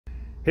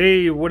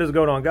Hey, what is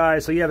going on,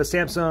 guys? So you have a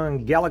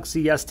Samsung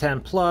Galaxy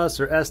S10 Plus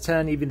or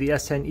S10, even the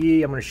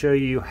S10e. I'm going to show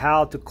you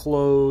how to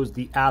close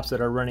the apps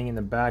that are running in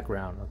the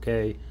background,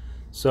 okay?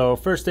 So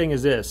first thing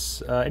is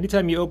this.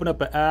 Anytime you open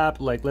up an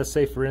app, like let's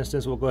say for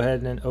instance, we'll go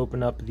ahead and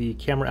open up the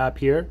camera app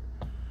here.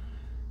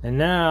 And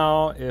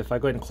now if I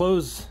go ahead and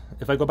close,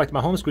 if I go back to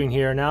my home screen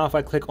here, now if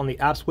I click on the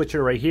app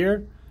switcher right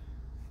here,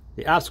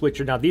 the app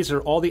switcher, now these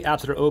are all the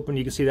apps that are open.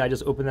 You can see that I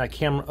just opened that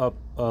camera up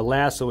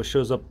last, so it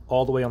shows up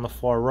all the way on the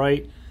far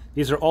right.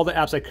 These are all the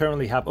apps I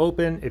currently have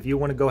open. If you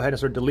want to go ahead and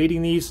start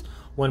deleting these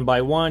one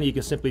by one, you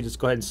can simply just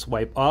go ahead and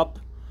swipe up,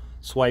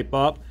 swipe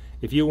up.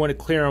 If you want to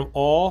clear them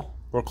all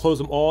or close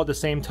them all at the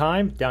same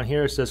time, down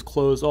here it says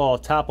close all.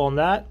 Tap on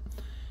that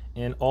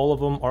and all of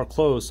them are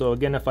closed. So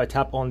again, if I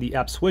tap on the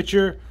app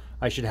switcher,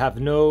 I should have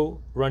no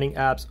running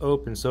apps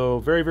open. So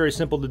very, very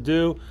simple to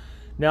do.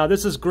 Now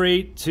this is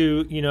great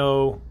to, you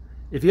know,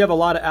 if you have a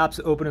lot of apps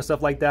open and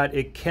stuff like that,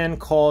 it can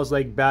cause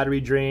like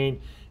battery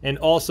drain. And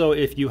also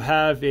if you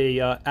have a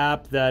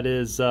app that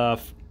is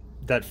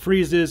that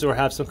freezes or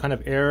have some kind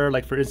of error,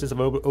 like for instance, if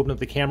I open up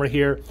the camera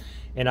here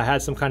and I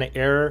had some kind of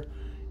error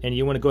and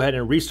you want to go ahead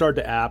and restart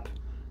the app,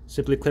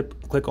 simply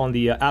click on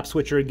the app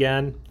switcher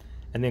again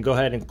and then go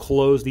ahead and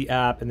close the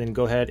app and then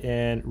go ahead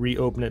and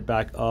reopen it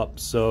back up.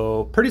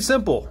 So pretty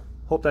simple.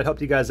 Hope that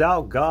helped you guys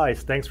out.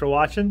 Guys, thanks for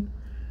watching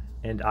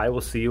and I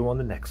will see you on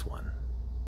the next one.